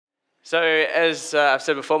So as I've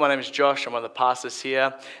said before, my name is Josh. I'm one of the pastors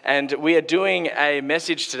here, and we are doing a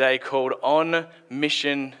message today called On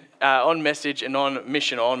Mission, On Message, and On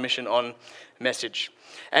Mission, On Mission, On Message.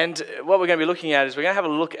 And what we're going to be looking at is we're going to have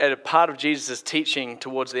a look at a part of Jesus' teaching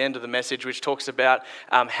towards the end of the message, which talks about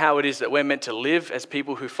how it is that we're meant to live as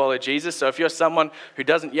people who follow Jesus. So if you're someone who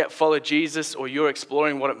doesn't yet follow Jesus, or you're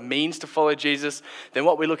exploring what it means to follow Jesus, then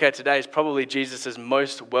what we look at today is probably Jesus'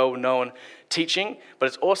 most well-known teaching, but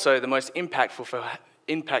it's also the most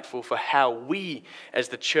impactful for how we as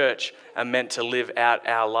the church are meant to live out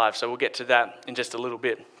our lives. So we'll get to that in just a little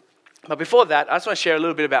bit. But before that, I just want to share a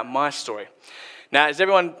little bit about my story. Now, is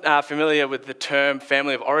everyone familiar with the term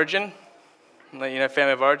family of origin? You know,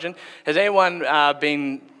 family of origin. Has anyone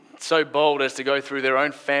been so bold as to go through their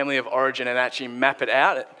own family of origin and actually map it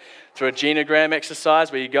out through a genogram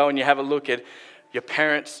exercise where you go and you have a look at your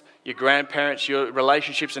parents, your grandparents, your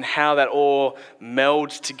relationships, and how that all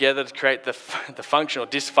melds together to create the function or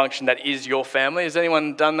dysfunction that is your family? Has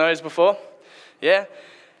anyone done those before? Yeah?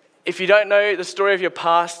 If you don't know the story of your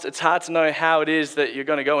past, it's hard to know how it is that you're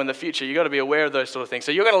going to go in the future. You've got to be aware of those sort of things.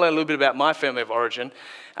 So you're going to learn a little bit about my family of origin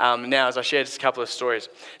now as I share just a couple of stories.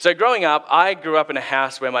 So growing up, I grew up in a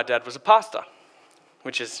house where my dad was a pastor,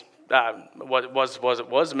 which is what it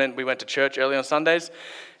was. It meant we went to church early on Sundays.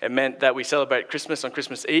 It meant that we celebrate Christmas on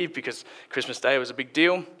Christmas Eve because Christmas Day was a big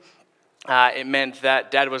deal. It meant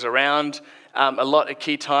that Dad was around a lot at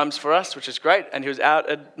key times for us, which is great, and he was out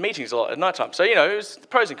at meetings a lot at night time. So, you know, it was the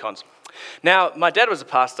pros and cons. Now, my dad was a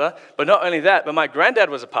pastor, but not only that, but my granddad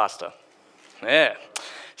was a pastor. Yeah.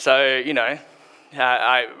 So, you know,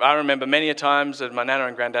 I remember many a times at my nana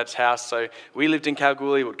and granddad's house. So we lived in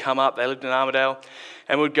Kalgoorlie, would come up, they lived in Armidale,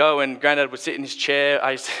 and we'd go and granddad would sit in his chair.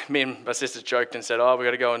 Me and my sisters joked and said, we've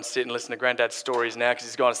got to go and sit and listen to granddad's stories now because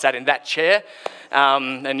he's gone and sat in that chair.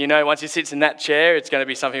 And you know, once he sits in that chair, it's going to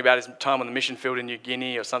be something about his time on the mission field in New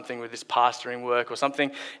Guinea or something with his pastoring work or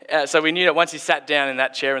something. So we knew that once he sat down in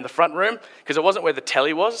that chair in the front room, because it wasn't where the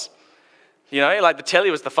telly was. You know, like the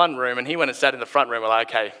telly was the fun room, and he went and sat in the front room. We're like,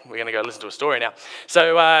 okay, we're going to go listen to a story now.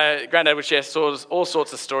 So Granddad would share all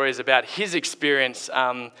sorts of stories about his experience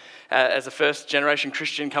as a first-generation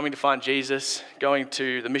Christian coming to find Jesus, going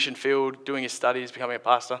to the mission field, doing his studies, becoming a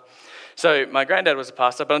pastor. So my granddad was a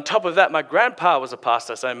pastor, but on top of that, my grandpa was a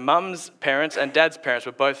pastor. So Mum's parents and Dad's parents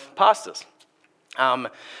were both pastors.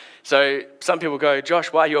 So some people go,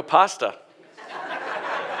 Josh, why are you a pastor?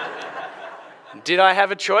 Did I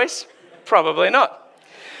have a choice? Probably not.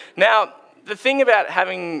 Now, the thing about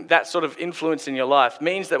having that sort of influence in your life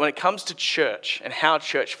means that when it comes to church and how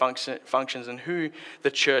church functions and who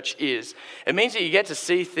the church is, it means that you get to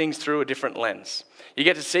see things through a different lens. You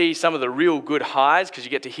get to see some of the real good highs because you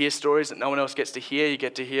get to hear stories that no one else gets to hear. You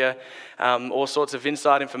get to hear all sorts of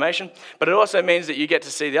inside information. But it also means that you get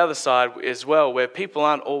to see the other side as well, where people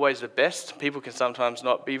aren't always the best. People can sometimes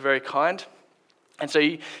not be very kind. And so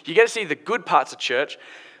you get to see the good parts of church,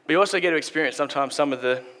 but you also get to experience sometimes some of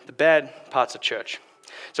the bad parts of church.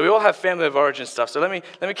 So we all have family of origin stuff. So let me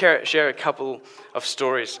share a couple of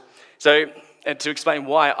stories. So and to explain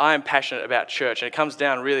why I am passionate about church, and it comes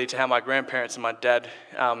down really to how my grandparents and my dad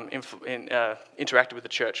interacted with the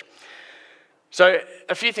church. So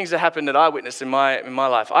a few things that happened that I witnessed in my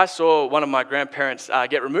life. I saw one of my grandparents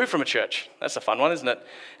get removed from a church. That's a fun one, isn't it?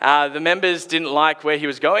 The members didn't like where he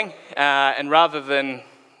was going, and rather than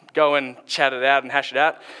go and chat it out and hash it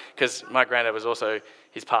out, because my granddad was also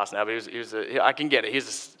his past now, but I can get it.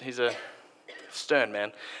 He's a stern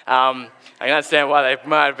man. I can understand why they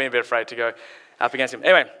might have been a bit afraid to go up against him.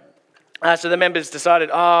 Anyway, so the members decided,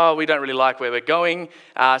 we don't really like where we're going.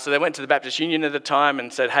 So they went to the Baptist Union at the time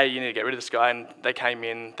and said, hey, you need to get rid of this guy. And they came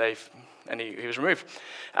in, and he was removed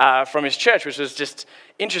from his church, which was just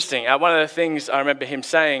interesting. One of the things I remember him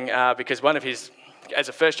saying, because one of his, as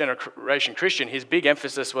a first-generation Christian, his big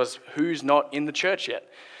emphasis was who's not in the church yet.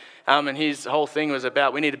 And his whole thing was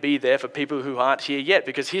about we need to be there for people who aren't here yet,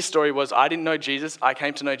 because his story was, I didn't know Jesus, I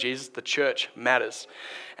came to know Jesus, the church matters.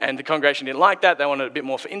 And the congregation didn't like that. They wanted a bit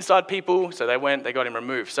more for inside people, so they got him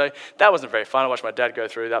removed. So that wasn't very fun. I watched my dad go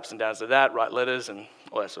through the ups and downs of that, write letters and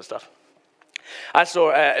all that sort of stuff. I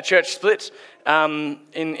saw a church split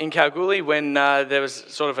in Kalgoorlie when there was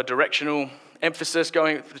sort of a directional emphasis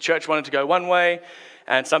going. The church wanted to go one way,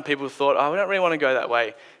 and some people thought, we don't really want to go that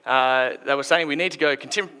way. They were saying we need to go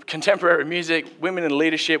contemporary music, women in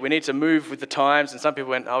leadership, we need to move with the times, and some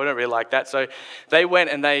people went, we don't really like that. So they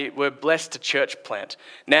went and they were blessed to church plant.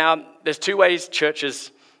 Now, there's two ways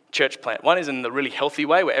churches church plant. One is in the really healthy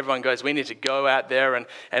way where everyone goes, we need to go out there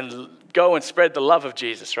and go and spread the love of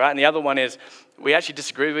Jesus, right? And the other one is we actually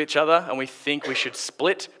disagree with each other and we think we should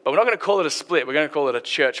split, but we're not going to call it a split, we're going to call it a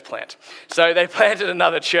church plant. So they planted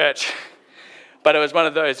another church, but it was one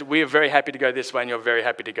of those, we are very happy to go this way and you're very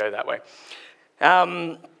happy to go that way.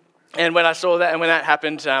 And when I saw that and when that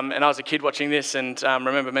happened, and I was a kid watching this and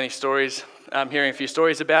remember many stories, hearing a few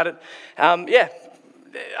stories about it,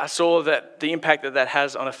 I saw that the impact that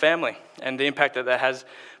has on a family and the impact that has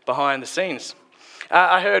behind the scenes.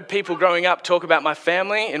 I heard people growing up talk about my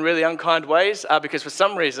family in really unkind ways because for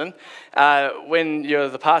some reason, when you're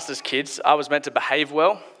the pastor's kids, I was meant to behave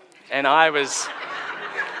well, and I was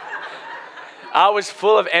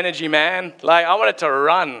full of energy, man. Like, I wanted to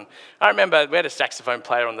run. I remember we had a saxophone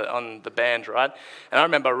player on the band, right? And I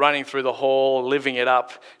remember running through the hall, living it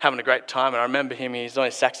up, having a great time. And I remember him, he's on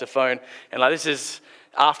his saxophone, and like this is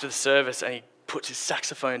after the service, and he puts his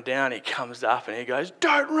saxophone down, he comes up and he goes,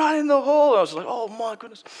 "Don't run in the hall." And I was like, oh my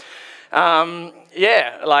goodness.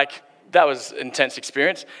 That was an intense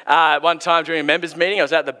experience. One time during a members meeting, I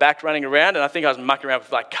was out the back running around, and I think I was mucking around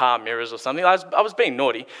with like car mirrors or something. I was being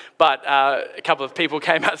naughty, but a couple of people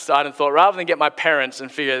came outside and thought, rather than get my parents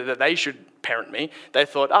and figure that they should parent me, they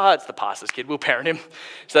thought, it's the pastor's kid, we'll parent him.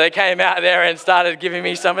 So they came out there and started giving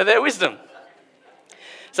me some of their wisdom.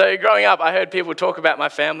 So growing up, I heard people talk about my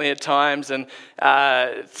family at times and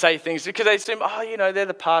say things because they assume, they're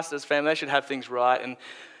the pastor's family, they should have things right. And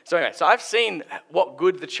so anyway, so I've seen what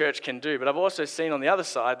good the church can do, but I've also seen on the other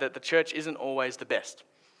side that the church isn't always the best.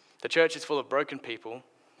 The church is full of broken people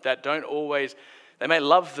that they may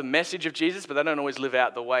love the message of Jesus, but they don't always live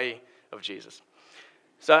out the way of Jesus.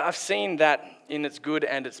 So I've seen that in its good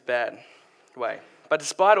and its bad way. But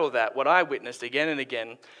despite all that, what I witnessed again and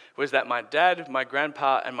again was that my dad, my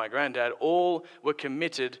grandpa, and my granddad all were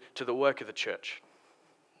committed to the work of the church.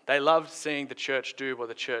 They loved seeing the church do what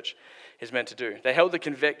the church is meant to do. They held the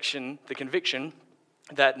conviction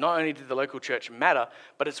that not only did the local church matter,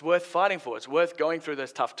 but it's worth fighting for. It's worth going through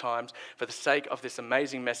those tough times for the sake of this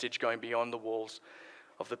amazing message going beyond the walls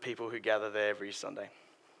of the people who gather there every Sunday.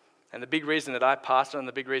 And the big reason that I pastor and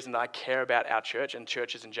the big reason that I care about our church and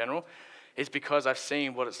churches in general is because I've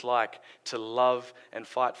seen what it's like to love and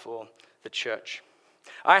fight for the church.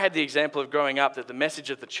 I had the example of growing up that the message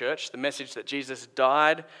of the church, the message that Jesus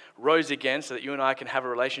died, rose again so that you and I can have a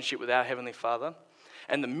relationship with our Heavenly Father,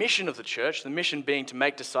 and the mission of the church, the mission being to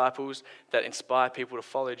make disciples that inspire people to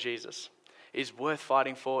follow Jesus, is worth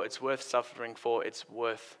fighting for, it's worth suffering for, it's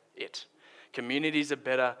worth it. Communities are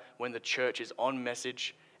better when the church is on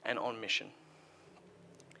message and on mission.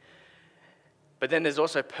 But then there's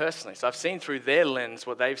also personally. So I've seen through their lens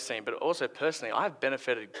what they've seen, but also personally, I've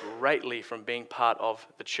benefited greatly from being part of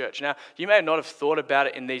the church. Now, you may not have thought about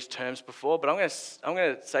it in these terms before, but I'm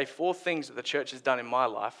going to say 4 things that the church has done in my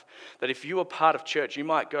life that if you are part of church, you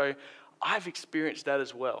might go, I've experienced that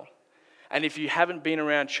as well. And if you haven't been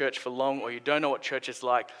around church for long or you don't know what church is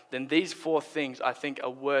like, then these 4 things I think are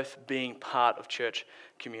worth being part of church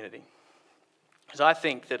community. Because I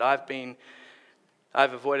think that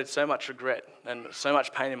I've avoided so much regret and so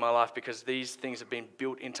much pain in my life because these things have been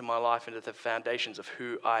built into my life, into the foundations of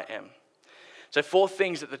who I am. So 4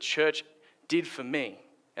 things that the church did for me,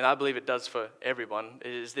 and I believe it does for everyone,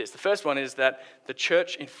 is this. The first one is that the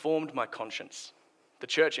church informed my conscience. The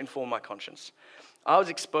church informed my conscience. I was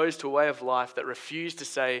exposed to a way of life that refused to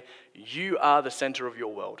say, you are the center of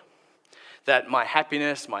your world. That my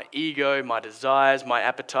happiness, my ego, my desires, my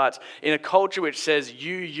appetites, in a culture which says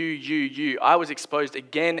you, I was exposed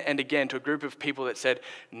again and again to a group of people that said,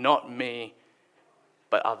 not me,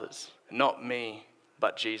 but others. Not me,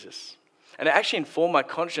 but Jesus. And it actually informed my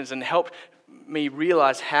conscience and helped me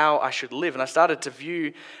realize how I should live. And I started to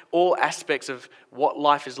view all aspects of what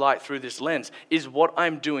life is like through this lens. Is what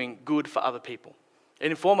I'm doing good for other people? It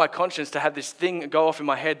informed my conscience to have this thing go off in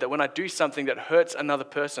my head that when I do something that hurts another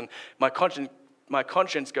person, my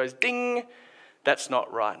conscience goes, ding, that's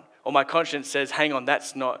not right. Or my conscience says, hang on,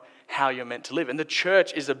 that's not how you're meant to live. And the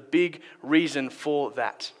church is a big reason for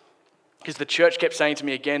that. Because the church kept saying to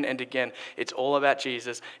me again and again, it's all about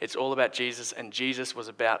Jesus, and Jesus was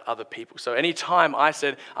about other people. So anytime I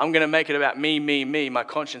said, I'm going to make it about me, my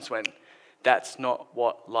conscience went, that's not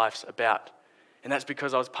what life's about. And that's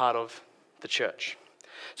because I was part of the church.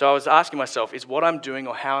 So I was asking myself, is what I'm doing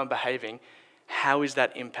or how I'm behaving, how is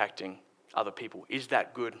that impacting other people? Is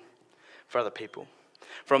that good for other people?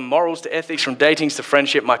 From morals to ethics, from datings to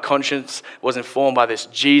friendship, my conscience was informed by this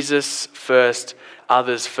Jesus first,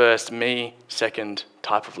 others first, me second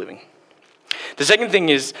type of living. The second thing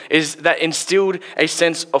is that instilled a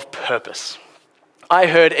sense of purpose. I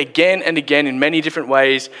heard again and again in many different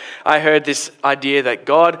ways, I heard this idea that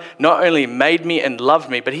God not only made me and loved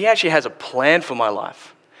me, but he actually has a plan for my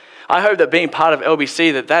life. I hope that being part of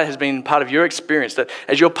LBC, that has been part of your experience, that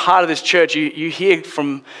as you're part of this church, you hear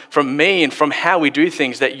from me and from how we do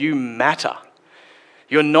things that you matter.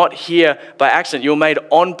 You're not here by accident. You're made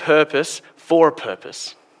on purpose for a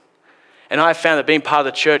purpose. And I found that being part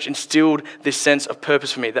of the church instilled this sense of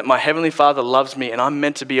purpose for me, that my Heavenly Father loves me and I'm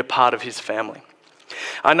meant to be a part of his family.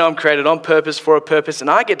 I know I'm created on purpose for a purpose, and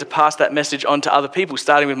I get to pass that message on to other people,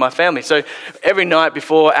 starting with my family. So every night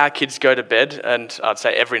before our kids go to bed, and I'd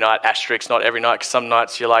say every night, asterisk, not every night, because some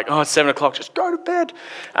nights you're like, oh, it's 7 o'clock, just go to bed,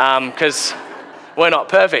 because we're not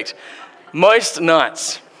perfect. Most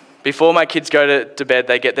nights, before my kids go to bed,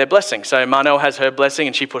 they get their blessing. So Marnell has her blessing,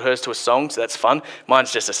 and she put hers to a song, so that's fun.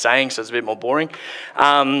 Mine's just a saying, so it's a bit more boring.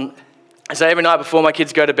 So every night before my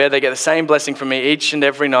kids go to bed, they get the same blessing from me each and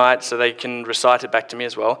every night, so they can recite it back to me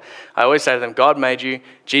as well. I always say to them, God made you,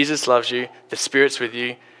 Jesus loves you, the Spirit's with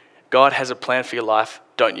you, God has a plan for your life,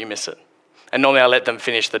 don't you miss it. And normally I let them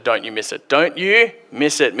finish the don't you miss it. Don't you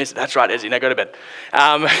miss it, miss it. That's right, Ezzy, now go to bed.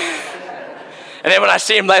 And then when I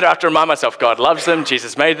see them later, I have to remind myself, God loves them,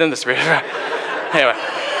 Jesus made them, the Spirit. Anyway.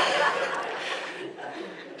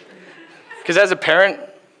 Because as a parent,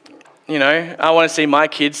 I want to see my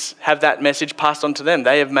kids have that message passed on to them.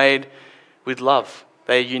 They have made with love.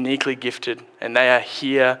 They are uniquely gifted, and they are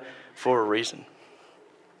here for a reason.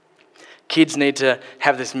 Kids need to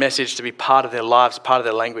have this message to be part of their lives, part of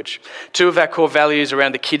their language. 2 of our core values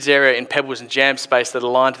around the kids area in Pebbles and Jam space that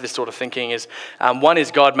align to this sort of thinking is, one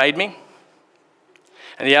is God made me,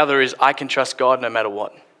 and the other is I can trust God no matter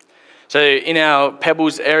what. So in our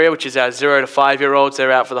Pebbles area, which is our 0 to 5-year-olds,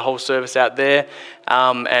 they're out for the whole service out there,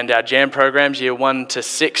 and our Jam programs, year 1 to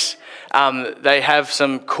 6, they have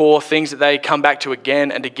some core things that they come back to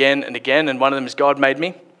again and again and again, and one of them is God made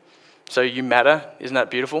me, so you matter. Isn't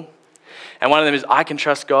that beautiful? And one of them is I can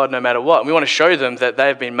trust God no matter what. And we want to show them that they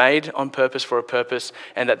have been made on purpose for a purpose,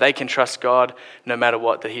 and that they can trust God no matter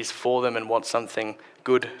what, that he's for them and wants something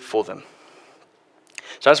good for them.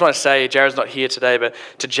 So I just want to say, Jared's not here today, but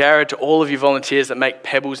to Jared, to all of you volunteers that make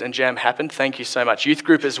Pebbles and Jam happen, thank you so much. Youth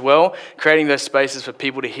group as well, creating those spaces for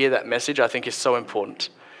people to hear that message, I think is so important.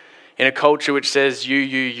 In a culture which says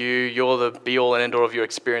you're the be-all and end-all of your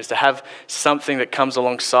experience, to have something that comes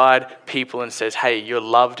alongside people and says, hey, you're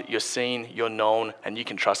loved, you're seen, you're known, and you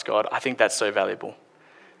can trust God, I think that's so valuable.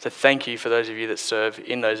 So thank you for those of you that serve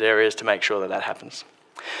in those areas to make sure that that happens.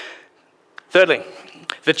 Thirdly,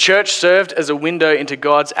 the church served as a window into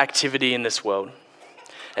God's activity in this world.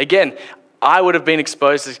 Again, I would have been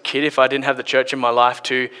exposed as a kid if I didn't have the church in my life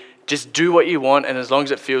to just do what you want, and as long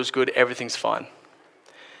as it feels good, everything's fine.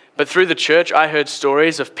 But through the church, I heard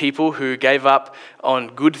stories of people who gave up on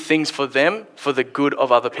good things for them for the good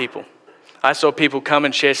of other people. I saw people come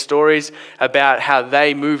and share stories about how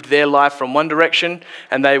they moved their life from one direction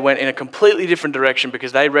and they went in a completely different direction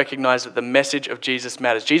because they recognized that the message of Jesus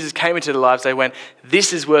matters. Jesus came into their lives, they went,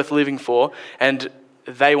 this is worth living for, and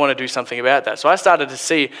they want to do something about that. So I started to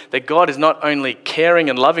see that God is not only caring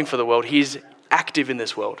and loving for the world, he's active in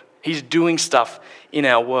this world. He's doing stuff in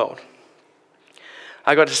our world.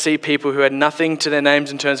 I got to see people who had nothing to their names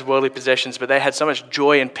in terms of worldly possessions, but they had so much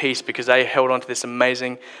joy and peace because they held on to this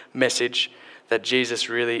amazing message that Jesus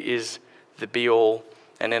really is the be-all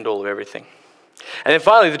and end-all of everything. And then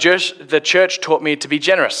finally, the church taught me to be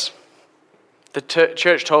generous. The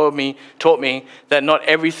church taught me that not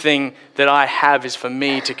everything that I have is for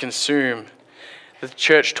me to consume. The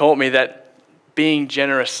church taught me that being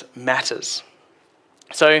generous matters.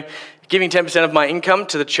 So giving 10% of my income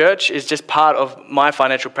to the church is just part of my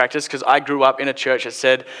financial practice because I grew up in a church that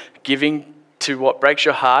said giving to what breaks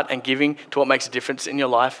your heart and giving to what makes a difference in your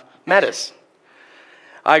life matters.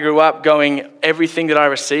 I grew up going, everything that I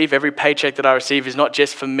receive, every paycheck that I receive is not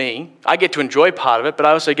just for me. I get to enjoy part of it, but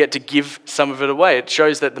I also get to give some of it away. It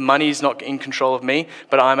shows that the money is not in control of me,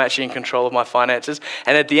 but I'm actually in control of my finances.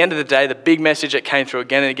 And at the end of the day, the big message that came through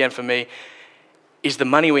again and again for me is the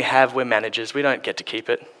money we have, we're managers. We don't get to keep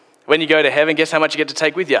it. When you go to heaven, guess how much you get to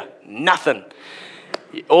take with you? Nothing.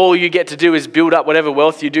 All you get to do is build up whatever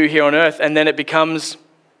wealth you do here on earth, and then it becomes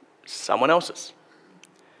someone else's.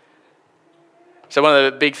 So one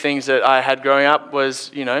of the big things that I had growing up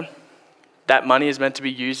was, that money is meant to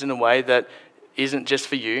be used in a way that isn't just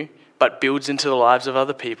for you, but builds into the lives of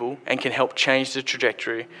other people and can help change the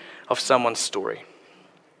trajectory of someone's story.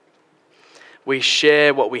 We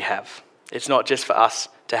share what we have. It's not just for us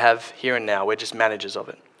to have here and now. We're just managers of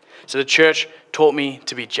it. So the church taught me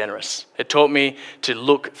to be generous. It taught me to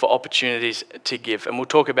look for opportunities to give. And we'll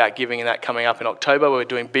talk about giving in that coming up in October. We're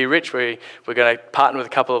doing Be Rich, where we're going to partner with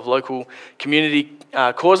a couple of local community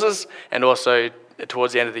causes and also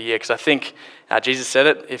towards the end of the year, because I think Jesus said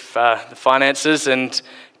it, if the finances and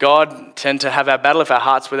God tend to have our battle, if our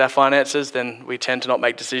heart's with our finances, then we tend to not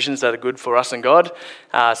make decisions that are good for us and God.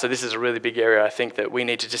 So this is a really big area I think that we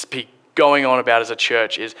need to just be going on about as a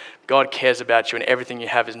church, is God cares about you, and everything you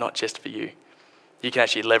have is not just for you. You can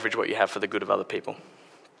actually leverage what you have for the good of other people.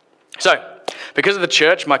 So, because of the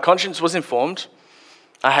church, my conscience was informed.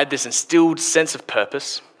 I had this instilled sense of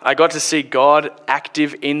purpose. I got to see God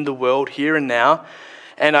active in the world here and now,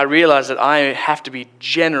 and I realized that I have to be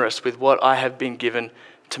generous with what I have been given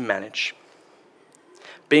to manage.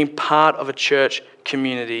 Being part of a church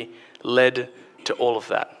community led to all of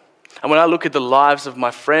that. And when I look at the lives of my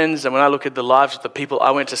friends, and when I look at the lives of the people I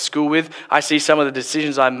went to school with, I see some of the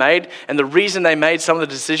decisions I made. And the reason they made some of the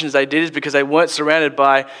decisions they did is because they weren't surrounded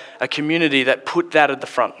by a community that put that at the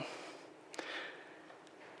front.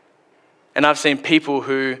 And I've seen people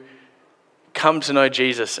who come to know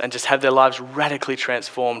Jesus and just have their lives radically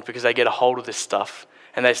transformed because they get a hold of this stuff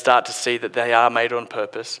and they start to see that they are made on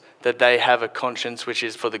purpose, that they have a conscience which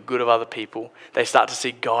is for the good of other people. They start to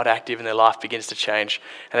see God active and their life begins to change,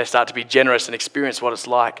 and they start to be generous and experience what it's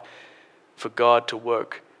like for God to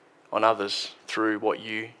work on others through what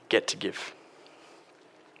you get to give.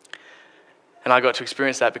 And I got to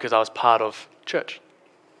experience that because I was part of church.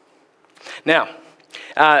 Now,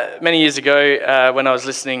 many years ago, when I was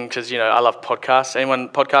listening, because, I love podcasts. Anyone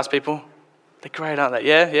podcast people? They're great, aren't they?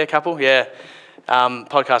 Yeah, couple? Yeah.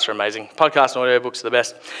 Podcasts are amazing. Podcasts and audiobooks are the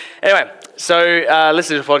best. Anyway, so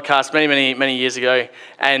listening to a podcast many years ago,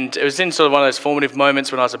 and it was in sort of one of those formative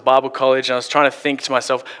moments when I was at Bible college, and I was trying to think to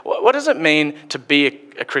myself, what does it mean to be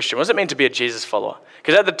a Christian? What does it mean to be a Jesus follower?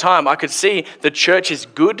 Because at the time, I could see the church is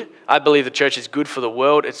good. I believe the church is good for the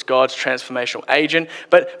world. It's God's transformational agent.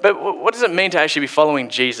 But what does it mean to actually be following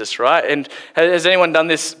Jesus, right? And has anyone done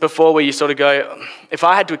this before where you sort of go, if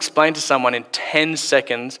I had to explain to someone in 10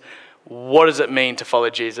 seconds, what does it mean to follow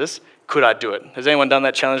Jesus? Could I do it? Has anyone done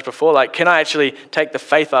that challenge before? Like, can I actually take the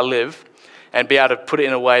faith I live and be able to put it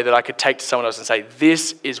in a way that I could take to someone else and say,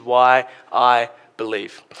 this is why I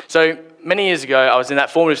believe? So many years ago, I was in that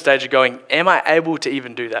formative stage of going, am I able to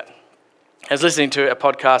even do that? I was listening to a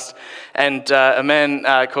podcast, and a man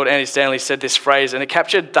called Andy Stanley said this phrase, and it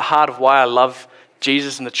captured the heart of why I love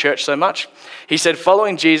Jesus and the church so much. He said,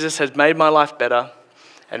 following Jesus has made my life better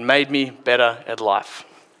and made me better at life.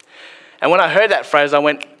 And when I heard that phrase, I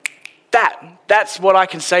went, that's what I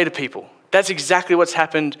can say to people. That's exactly what's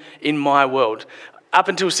happened in my world. Up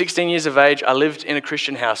until 16 years of age, I lived in a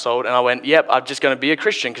Christian household, and I went, yep, I'm just going to be a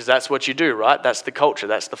Christian because that's what you do, right? That's the culture,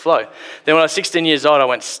 that's the flow. Then when I was 16 years old, I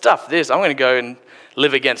went, stuff this, I'm going to go and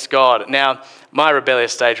live against God. Now, my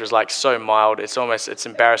rebellious stage was like so mild, it's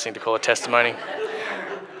embarrassing to call a testimony.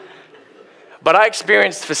 But I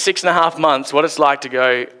experienced for 6.5 months what it's like to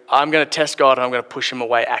go, I'm going to test God and I'm going to push him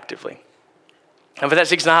away actively. And for that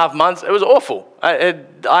 6.5 months, it was awful.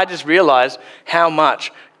 I just realized how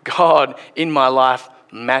much God in my life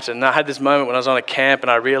mattered. And I had this moment when I was on a camp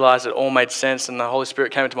and I realized it all made sense and the Holy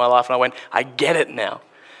Spirit came into my life and I went, I get it now.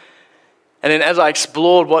 And then as I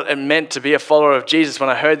explored what it meant to be a follower of Jesus, when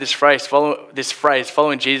I heard this phrase,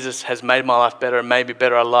 following Jesus has made my life better and made me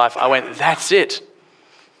better at life, I went, that's it.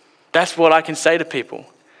 That's what I can say to people.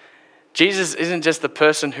 Jesus isn't just the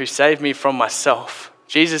person who saved me from myself.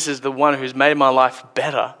 Jesus is the one who's made my life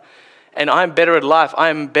better. And I'm better at life. I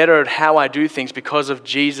am better at how I do things because of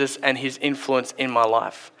Jesus and his influence in my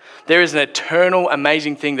life. There is an eternal,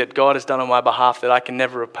 amazing thing that God has done on my behalf that I can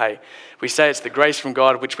never repay. We say it's the grace from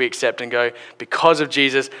God which we accept and go, because of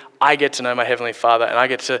Jesus, I get to know my Heavenly Father and I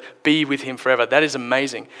get to be with him forever. That is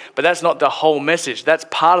amazing. But that's not the whole message. That's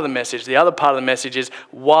part of the message. The other part of the message is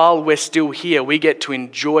while we're still here, we get to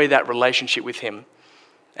enjoy that relationship with him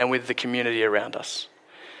and with the community around us.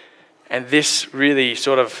 And this really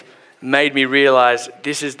sort of made me realize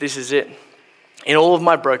this is it. In all of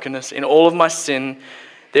my brokenness, in all of my sin,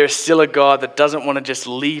 there is still a God that doesn't want to just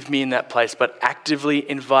leave me in that place, but actively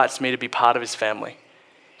invites me to be part of his family,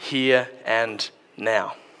 here and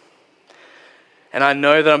now. And I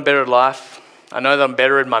know that I'm better at life. I know that I'm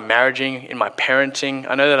better in my marriaging, in my parenting.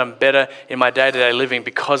 I know that I'm better in my day-to-day living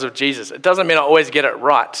because of Jesus. It doesn't mean I always get it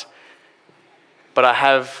right, but I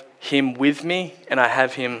have him with me and I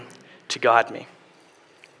have him to guide me.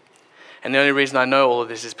 And the only reason I know all of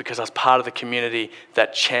this is because I was part of the community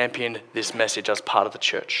that championed this message. I was part of the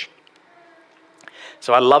church.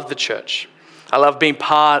 So I love the church. I love being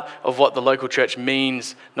part of what the local church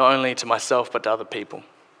means, not only to myself, but to other people.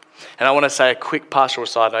 And I want to say a quick pastoral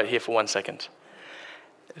side note here for 1 second.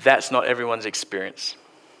 That's not everyone's experience.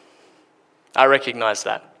 I recognize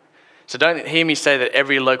that. So don't hear me say that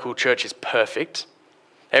every local church is perfect.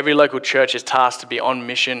 Every local church is tasked to be on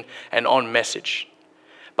mission and on message.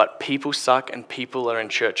 But people suck and people are in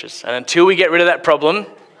churches. And until we get rid of that problem,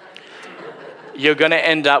 you're going to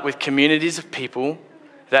end up with communities of people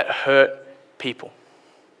that hurt people.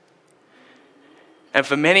 And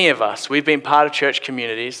for many of us, we've been part of church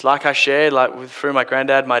communities, like I shared, through my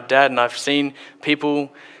granddad, my dad, and I've seen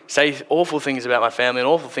people say awful things about my family and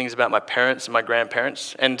awful things about my parents and my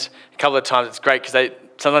grandparents. And a couple of times it's great because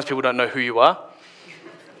sometimes people don't know who you are.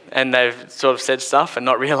 And they've sort of said stuff and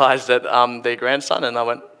not realized that I'm their grandson. And I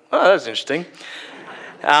went, oh, that was interesting.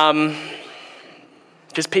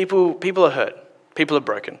 Because people are hurt. People are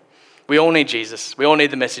broken. We all need Jesus. We all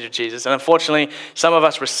need the message of Jesus. And unfortunately, some of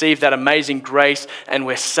us receive that amazing grace and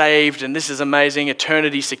we're saved and this is amazing,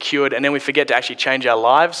 eternity secured, and then we forget to actually change our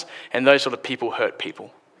lives, and those sort of people hurt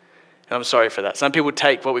people. And I'm sorry for that. Some people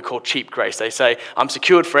take what we call cheap grace. They say, I'm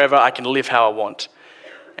secured forever, I can live how I want.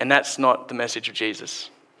 And that's not the message of Jesus.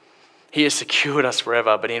 He has secured us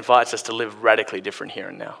forever, but he invites us to live radically different here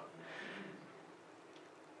and now.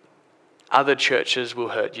 Other churches will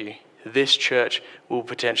hurt you. This church will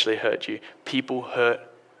potentially hurt you. People hurt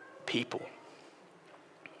people.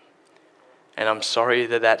 And I'm sorry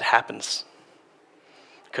that happens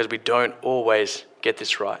because we don't always get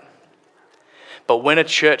this right. But when a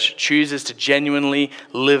church chooses to genuinely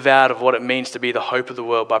live out of what it means to be the hope of the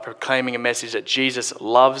world by proclaiming a message that Jesus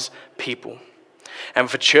loves people, and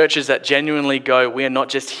for churches that genuinely go, we are not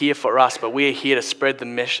just here for us, but we are here to spread the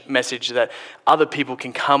message that other people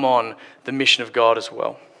can come on the mission of God as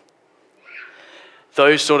well.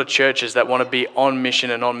 Those sort of churches that want to be on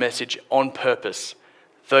mission and on message, on purpose,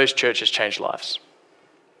 those churches change lives.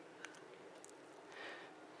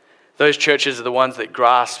 Those churches are the ones that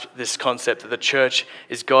grasp this concept that the church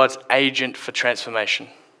is God's agent for transformation,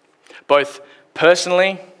 both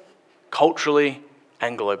personally, culturally,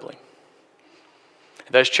 and globally.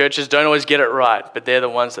 Those churches don't always get it right, but they're the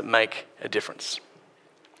ones that make a difference.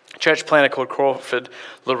 A church planner called Crawford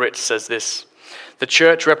Loritz says this: the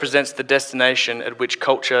church represents the destination at which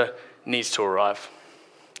culture needs to arrive.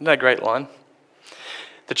 Isn't that a great line?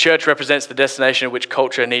 The church represents the destination at which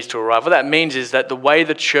culture needs to arrive. What that means is that the way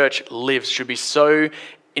the church lives should be so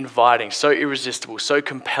inviting, so irresistible, so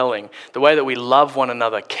compelling. The way that we love one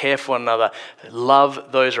another, care for one another,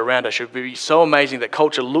 love those around us should be so amazing that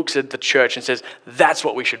culture looks at the church and says, that's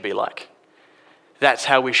what we should be like. That's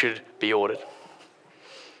how we should be ordered.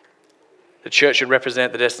 The church should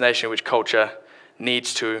represent the destination at which culture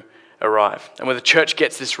needs to arrive. And when the church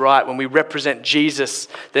gets this right, when we represent Jesus,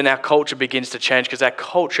 then our culture begins to change because our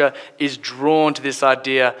culture is drawn to this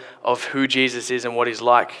idea of who Jesus is and what he's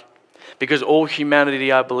like. Because all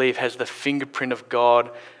humanity, I believe, has the fingerprint of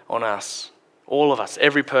God on us. All of us,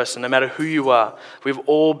 every person, no matter who you are, we've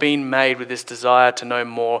all been made with this desire to know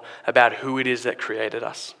more about who it is that created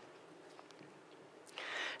us.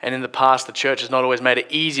 And in the past, the church has not always made it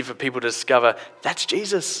easy for people to discover that's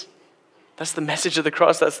Jesus. That's the message of the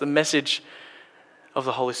cross. That's the message of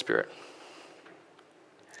the Holy Spirit.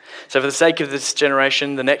 So for the sake of this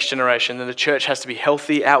generation, the next generation, then the church has to be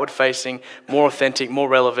healthy, outward-facing, more authentic, more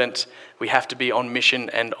relevant. We have to be on mission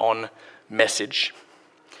and on message.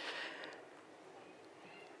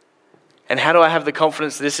 And how do I have the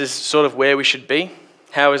confidence this is sort of where we should be?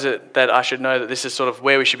 How is it that I should know that this is sort of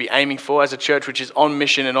where we should be aiming for as a church, which is on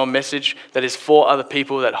mission and on message, that is for other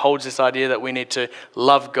people, that holds this idea that we need to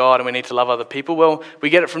love God and we need to love other people? Well, we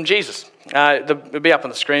get it from Jesus. It'll be up on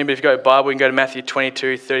the screen, but if you go to the Bible, you can go to Matthew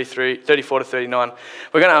 22, 34 to 39.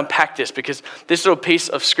 We're going to unpack this because this little piece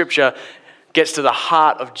of scripture gets to the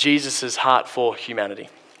heart of Jesus' heart for humanity.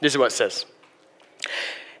 This is what it says.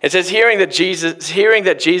 It says, hearing that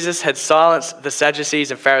Jesus had silenced the Sadducees,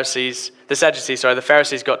 the Pharisees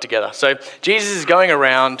got together. So Jesus is going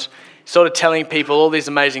around sort of telling people all these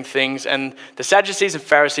amazing things, and the Sadducees and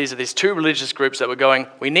Pharisees are these two religious groups that were going,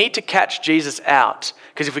 we need to catch Jesus out,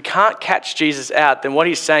 because if we can't catch Jesus out, then what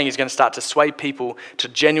he's saying is going to start to sway people to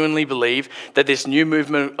genuinely believe that this new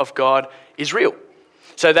movement of God is real.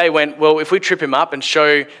 So they went, well, if we trip him up and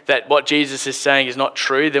show that what Jesus is saying is not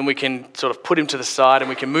true, then we can sort of put him to the side and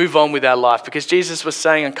we can move on with our life. Because Jesus was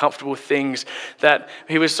saying uncomfortable things that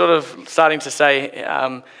he was sort of starting to say,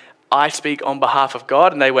 I speak on behalf of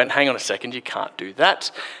God. And they went, hang on a second, you can't do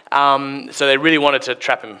that. So they really wanted to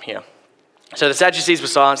trap him here. So the Sadducees were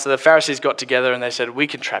silent, so the Pharisees got together and they said, we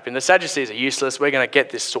can trap him. The Sadducees are useless, we're going to get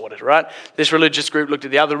this sorted, right? This religious group looked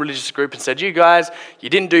at the other religious group and said, you guys, you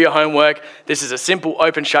didn't do your homework. This is a simple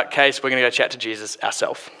open shut case. We're going to go chat to Jesus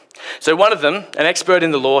ourselves. So one of them, an expert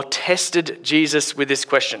in the law, tested Jesus with this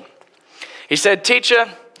question. He said, teacher,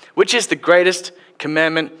 which is the greatest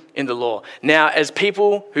commandment in the law. Now, as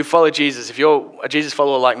people who follow Jesus, if you're a Jesus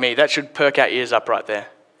follower like me, that should perk our ears up right there.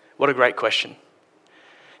 What a great question.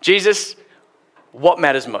 Jesus, what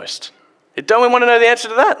matters most? Don't we want to know the answer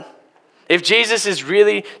to that? If Jesus is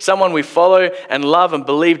really someone we follow and love and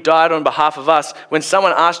believe died on behalf of us, when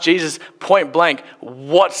someone asks Jesus point blank,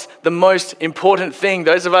 what's the most important thing?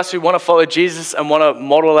 Those of us who want to follow Jesus and want to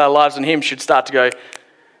model our lives on him should start to go,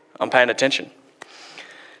 I'm paying attention.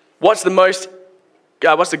 What's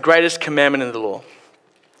the greatest commandment in the law?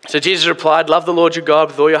 So Jesus replied, love the Lord your God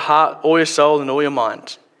with all your heart, all your soul, and all your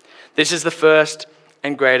mind. This is the first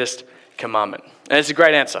and greatest commandment. And it's a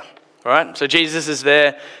great answer, all right? So Jesus is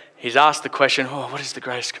there. He's asked the question, what is the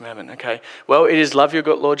greatest commandment? Okay, well, it is love your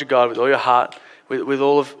Lord your God with all your heart, with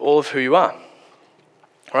all of who you are.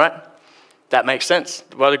 All right? That makes sense.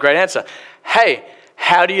 What a great answer. Hey,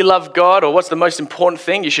 how do you love God? Or what's the most important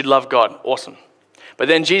thing? You should love God. Awesome. But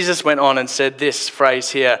then Jesus went on and said this phrase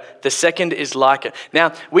here, the second is like it.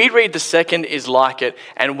 Now, we read the second is like it,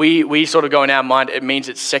 and we sort of go in our mind, it means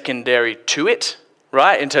it's secondary to it,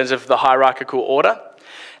 right? In terms of the hierarchical order.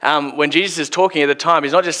 When Jesus is talking at the time,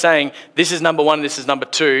 he's not just saying, this is number one, this is number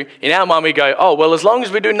two. In our mind, we go, oh, well, as long as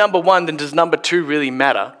we do number one, then does number two really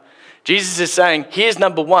matter? Jesus is saying, here's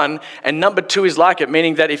number one, and number two is like it,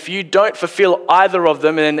 meaning that if you don't fulfill either of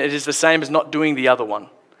them, then it is the same as not doing the other one.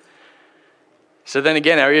 So then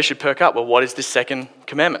again, our ears should perk up. Well, what is this second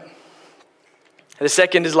commandment? The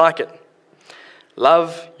second is like it.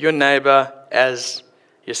 Love your neighbor as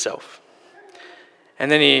yourself. And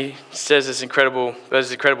then he says this incredible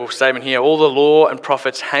statement here. All the law and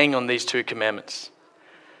prophets hang on these two commandments.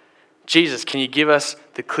 Jesus, can you give us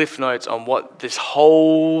the cliff notes on what this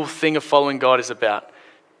whole thing of following God is about?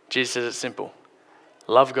 Jesus says it's simple.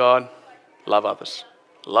 Love God, love others.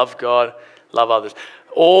 Love God, love others.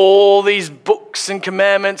 All these books and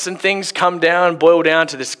commandments and things boil down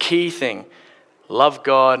to this key thing. Love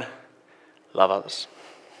God, love others.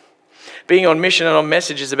 Being on mission and on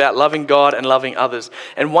message is about loving God and loving others.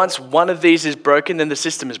 And once one of these is broken, then the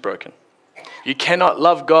system is broken. You cannot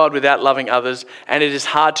love God without loving others, and it is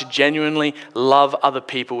hard to genuinely love other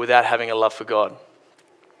people without having a love for God.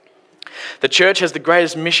 The church has the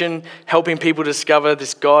greatest mission, helping people discover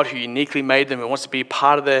this God who uniquely made them and wants to be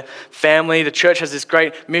part of their family. The church has this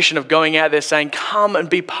great mission of going out there saying, come and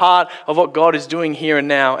be part of what God is doing here and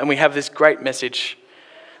now. And we have this great message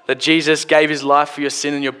that Jesus gave his life for your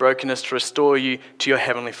sin and your brokenness to restore you to your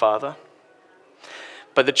heavenly Father.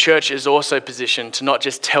 But the church is also positioned to not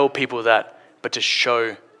just tell people that, but to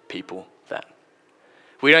show people that.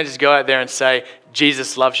 We don't just go out there and say,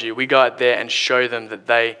 Jesus loves you. We go out there and show them that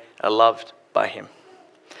they are loved by him.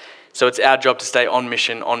 So it's our job to stay on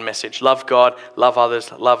mission, on message. Love God, love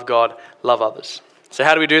others, love God, love others. So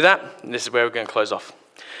how do we do that? And this is where we're going to close off.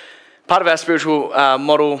 Part of our spiritual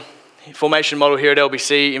formation model here at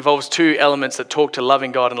LBC involves two elements that talk to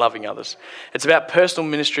loving God and loving others. It's about personal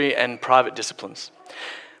ministry and private disciplines.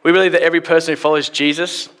 We believe that every person who follows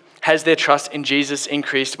Jesus has their trust in Jesus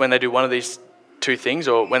increased when they do one of these two things,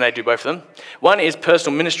 or when they do both of them. One is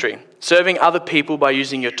personal ministry, serving other people by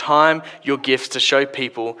using your time, your gifts to show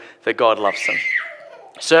people that God loves them.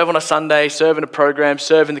 Serve on a Sunday, serve in a program,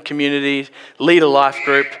 serve in the community, lead a life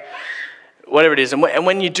group, whatever it is. And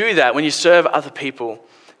when you do that, when you serve other people,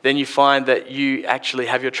 then you find that you actually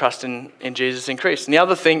have your trust in Jesus increased. And the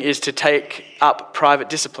other thing is to take up private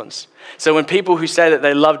disciplines. So when people who say that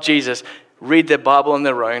they love Jesus read their Bible on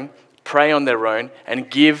their own, pray on their own, and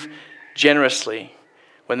give generously,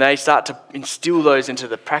 when they start to instill those into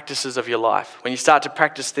the practices of your life, when you start to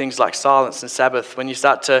practice things like silence and Sabbath, when you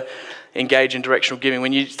start to engage in directional giving,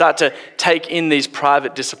 when you start to take in these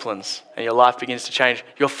private disciplines and your life begins to change,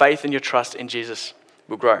 your faith and your trust in Jesus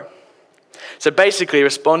will grow. So basically,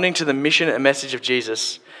 responding to the mission and message of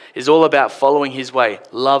Jesus is all about following his way.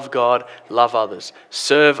 Love God, love others,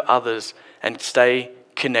 serve others, and stay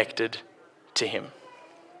connected to him.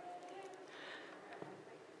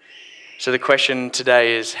 So the question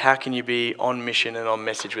today is, how can you be on mission and on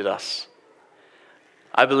message with us?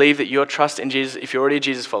 I believe that your trust in Jesus, if you're already a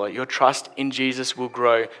Jesus follower, your trust in Jesus will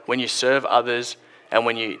grow when you serve others and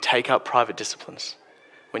when you take up private disciplines.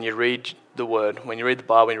 When you read the Word, when you read the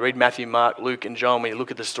Bible, when you read Matthew, Mark, Luke, and John, when you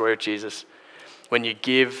look at the story of Jesus, when you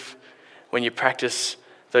give, when you practice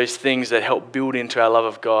those things that help build into our love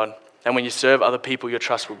of God, and when you serve other people, your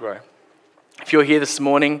trust will grow. If you're here this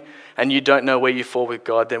morning and you don't know where you fall with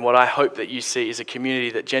God, then what I hope that you see is a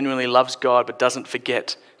community that genuinely loves God but doesn't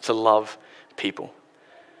forget to love people.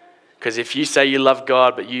 Because if you say you love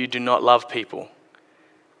God but you do not love people,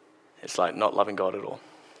 it's like not loving God at all.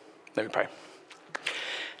 Let me pray.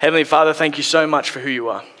 Heavenly Father, thank you so much for who you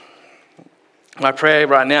are. My prayer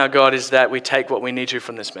right now, God, is that we take what we need to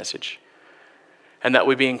from this message and that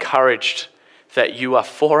we be encouraged that you are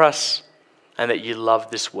for us and that you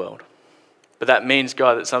love this world. But that means,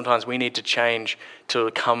 God, that sometimes we need to change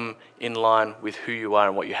to come in line with who you are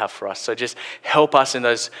and what you have for us. So just help us in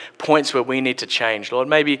those points where we need to change. Lord,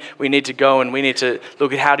 maybe we need to go and we need to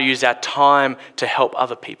look at how to use our time to help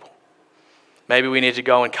other people. Maybe we need to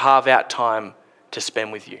go and carve out time to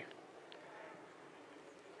spend with you.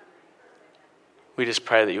 We just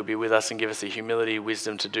pray that you'll be with us and give us the humility,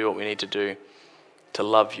 wisdom to do what we need to do, to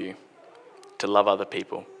love you, to love other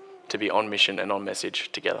people, to be on mission and on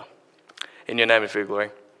message together. In your name and for your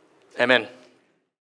glory. Amen.